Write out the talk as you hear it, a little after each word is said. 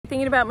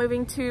thinking about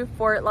moving to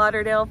Fort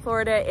Lauderdale,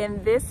 Florida,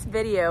 in this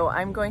video,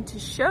 I'm going to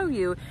show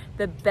you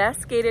the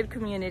best gated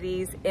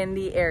communities in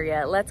the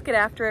area. Let's get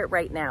after it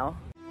right now.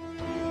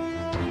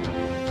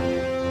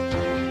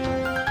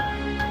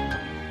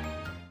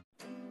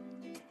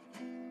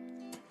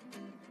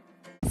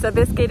 So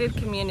this gated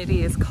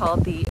community is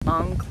called the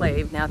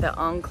Enclave. Now the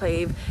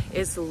Enclave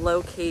is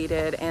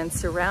located and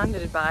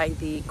surrounded by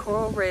the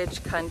Coral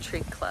Ridge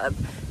Country Club.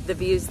 The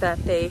views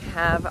that they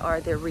have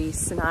are the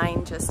Reese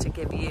 9, just to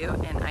give you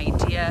an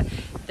idea.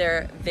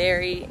 They're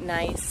very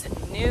nice,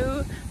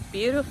 new,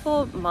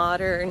 beautiful,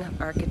 modern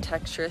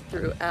architecture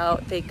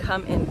throughout. They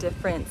come in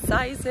different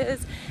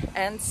sizes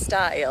and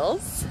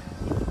styles.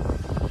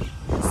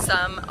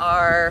 Some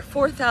are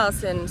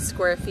 4,000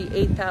 square feet,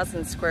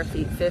 8,000 square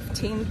feet,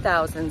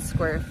 15,000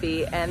 square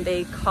feet, and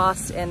they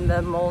cost in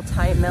the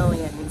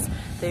multi-millions.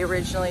 They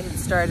originally had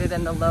started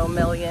in the low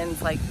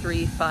millions, like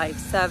 3, 5,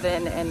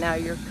 7, and now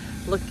you're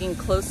looking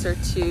closer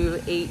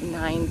to 8,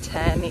 9,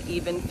 10,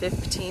 even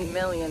 15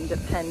 million,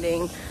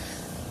 depending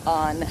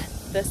on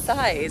the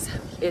size.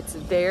 It's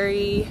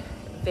very,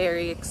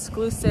 very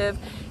exclusive.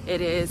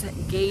 It is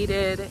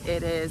gated,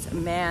 it is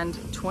manned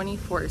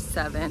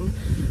 24/7,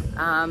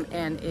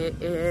 and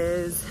it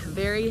is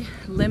very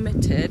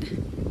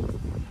limited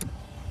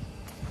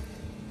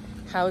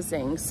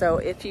housing. So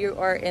if you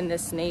are in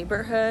this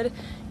neighborhood,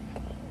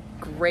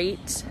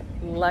 great,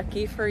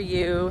 lucky for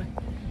you,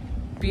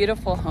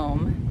 beautiful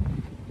home.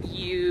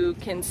 You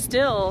can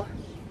still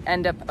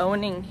end up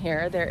owning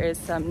here. There is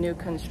some new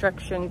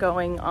construction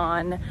going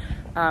on,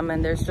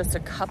 and there's just a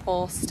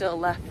couple still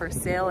left for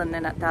sale, and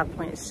then at that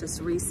point it's just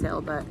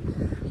resale. But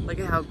look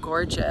at how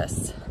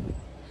gorgeous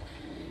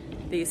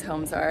these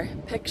homes are.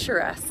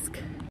 Picturesque.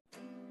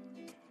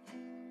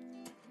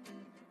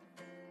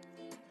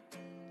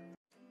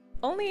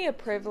 Only a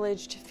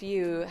privileged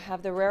few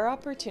have the rare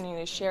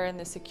opportunity to share in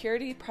the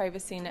security,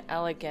 privacy, and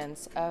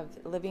elegance of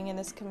living in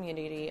this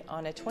community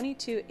on a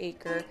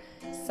 22-acre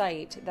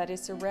site that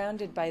is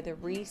surrounded by the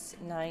Reese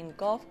 9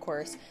 golf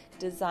course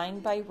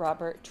designed by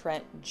Robert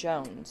Trent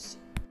Jones.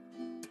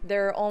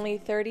 There are only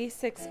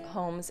 36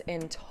 homes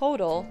in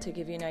total. To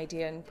give you an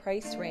idea in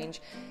price range,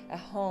 a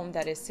home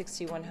that is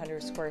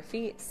 6,100 square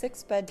feet,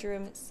 6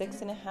 bedroom,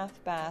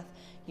 6.5 bath,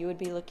 you would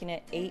be looking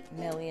at $8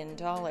 million.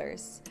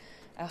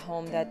 A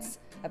home that's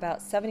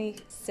about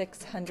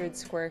 7,600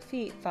 square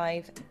feet,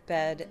 5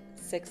 bed,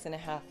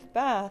 6.5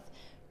 bath,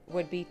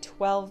 would be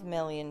 $12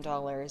 million,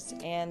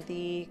 and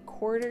the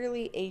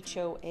quarterly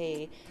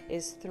HOA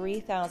is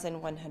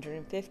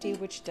 $3,150,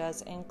 which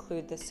does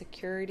include the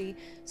security,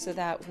 so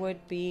that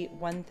would be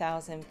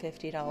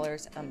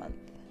 $1,050 a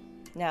month.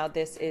 Now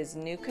this is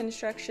new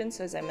construction,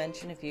 so as I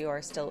mentioned, if you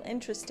are still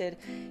interested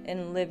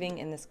in living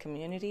in this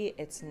community,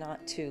 it's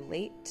not too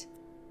late.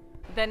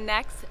 The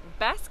next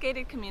best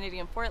gated community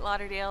in Fort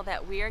Lauderdale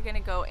that we are going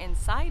to go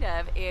inside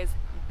of is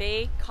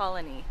Bay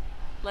Colony.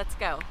 Let's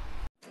go.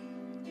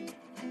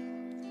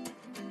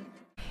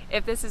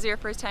 If this is your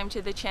first time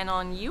to the channel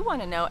and you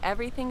want to know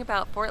everything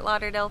about Fort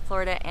Lauderdale,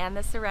 Florida and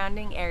the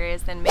surrounding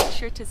areas, then make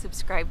sure to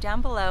subscribe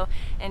down below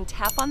and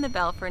tap on the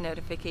bell for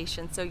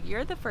notifications so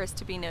you're the first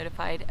to be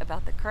notified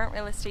about the current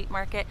real estate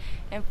market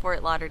in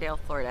Fort Lauderdale,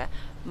 Florida.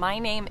 My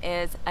name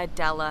is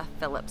Adela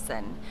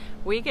Philipson.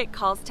 We get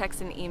calls,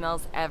 texts, and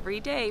emails every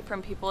day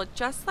from people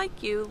just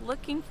like you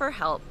looking for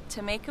help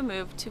to make a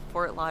move to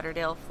Fort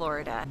Lauderdale,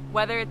 Florida.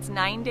 Whether it's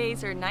 9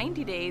 days or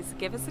 90 days,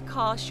 give us a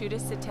call, shoot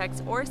us a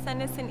text, or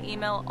send us an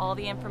email. All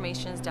the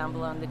information is down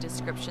below in the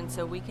description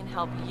so we can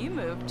help you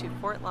move to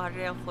Fort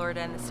Lauderdale,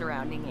 Florida and the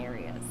surrounding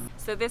areas.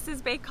 So this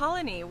is Bay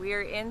Colony. We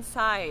are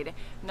inside.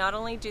 Not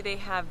only do they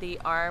have the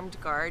armed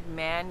guard,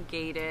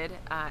 man-gated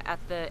at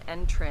the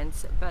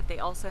entrance, but they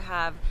also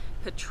have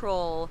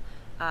patrol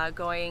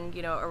going,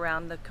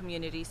 around the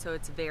community, so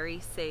it's very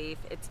safe.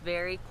 It's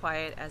very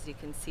quiet, as you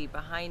can see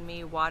behind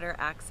me. Water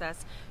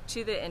access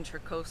to the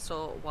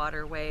Intracoastal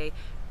Waterway.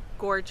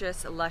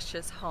 Gorgeous,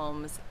 luscious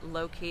homes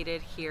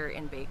located here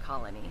in Bay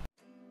Colony.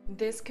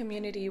 This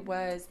community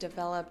was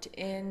developed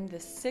in the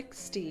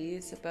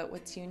 60s, but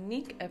what's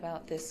unique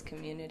about this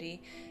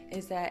community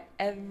is that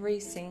every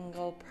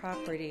single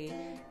property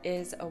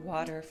is a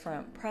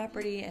waterfront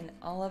property, and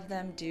all of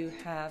them do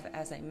have,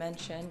 as I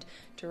mentioned,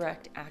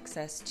 direct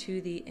access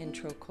to the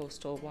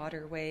Intracoastal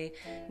Waterway.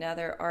 Now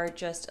there are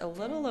just a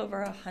little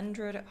over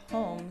 100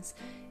 homes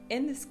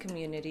in this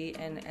community,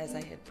 and as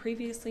I had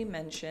previously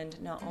mentioned,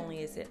 not only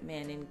is it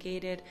man and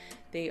gated,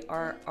 they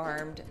are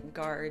armed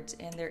guards,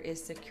 and there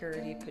is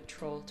security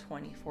patrol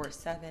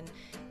 24/7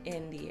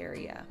 in the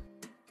area.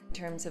 In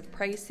terms of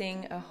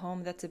pricing, a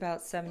home that's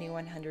about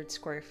 7,100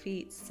 square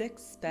feet,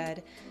 6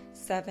 bed,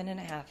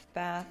 7.5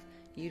 bath,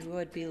 you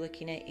would be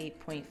looking at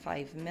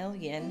 $8.5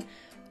 million.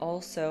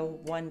 Also,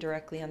 one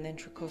directly on the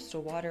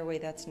Intracoastal Waterway,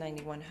 that's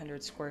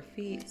 9,100 square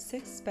feet,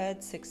 6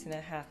 bed,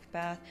 6.5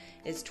 bath,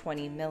 is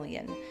 $20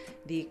 million.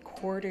 The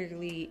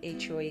quarterly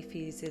HOA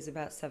fees is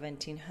about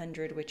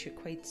 $1,700, which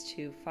equates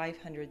to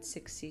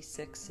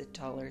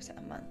 $566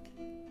 a month.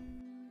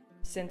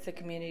 Since the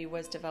community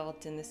was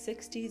developed in the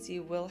 60s,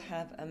 you will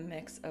have a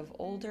mix of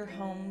older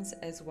homes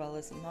as well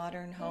as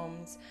modern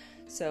homes.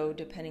 So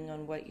depending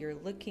on what you're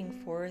looking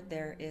for,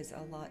 there is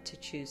a lot to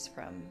choose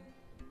from.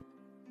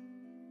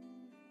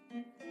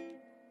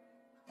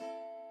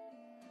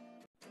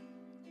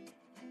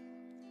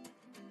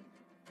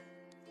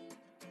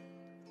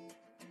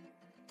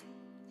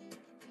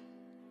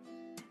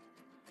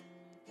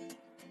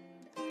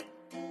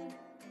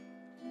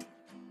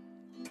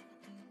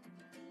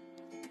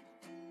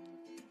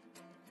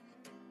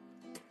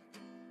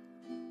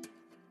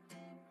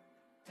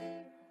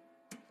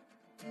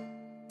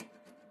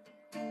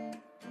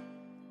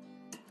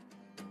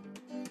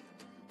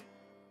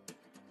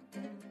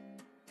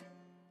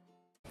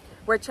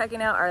 We're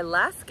checking out our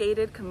last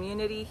gated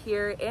community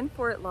here in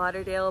Fort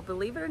Lauderdale.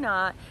 Believe it or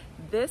not,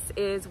 this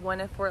is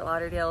one of Fort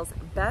Lauderdale's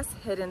best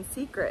hidden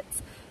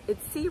secrets.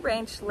 It's Sea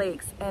Ranch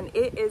Lakes, and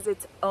it is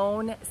its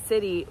own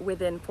city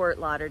within Fort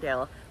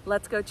Lauderdale.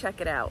 Let's go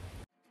check it out.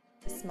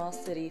 This small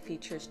city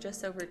features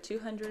just over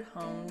 200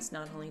 homes.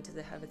 Not only does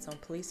it have its own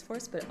police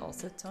force, but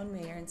also its own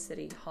mayor and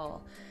city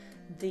hall.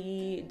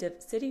 The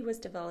city was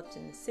developed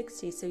in the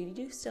 60s, so you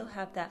do still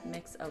have that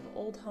mix of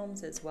old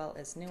homes as well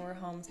as newer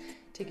homes.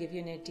 To give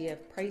you an idea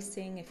of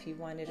pricing, if you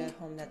wanted a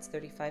home that's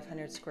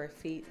 3,500 square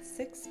feet,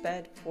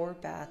 6-bed,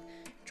 4-bath,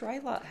 dry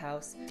lot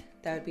house,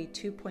 that would be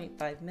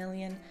 $2.5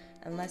 million.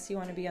 Unless you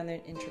want to be on the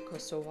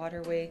Intracoastal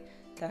Waterway,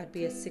 that would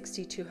be a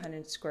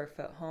 6,200 square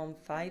foot home,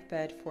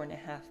 5-bed,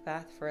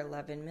 4.5-bath for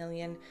 $11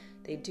 million.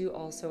 They do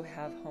also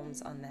have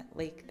homes on that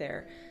lake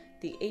there.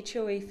 The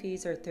HOA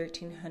fees are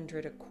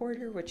 $1,300 a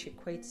quarter, which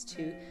equates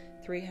to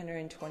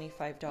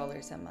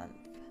 $325 a month.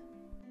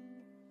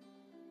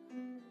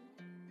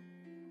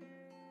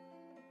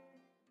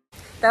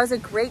 That was a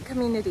great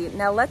community.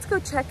 Now let's go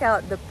check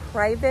out the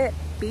private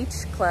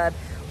beach club,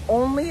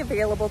 only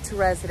available to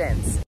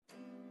residents.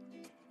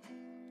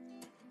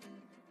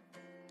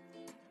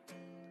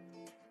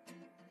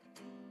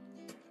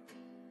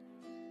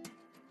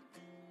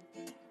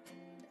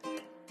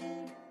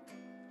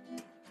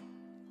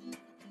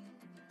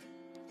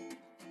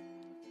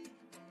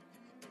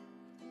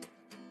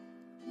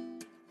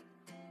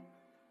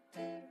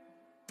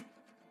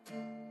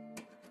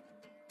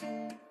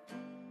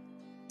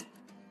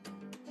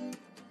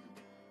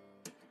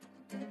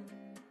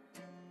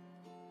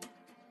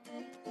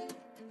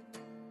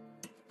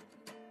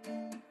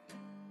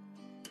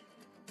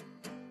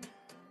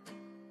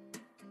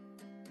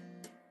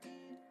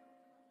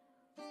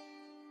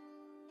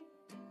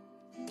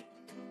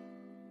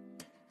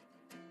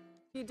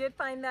 If you did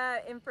find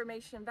that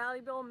information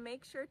valuable,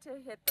 make sure to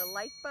hit the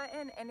like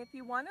button. And if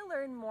you want to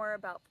learn more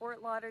about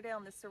Fort Lauderdale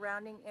and the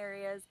surrounding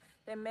areas,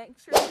 then make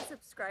sure to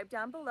subscribe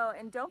down below.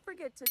 And don't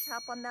forget to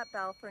tap on that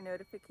bell for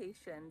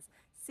notifications.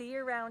 See you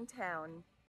around town.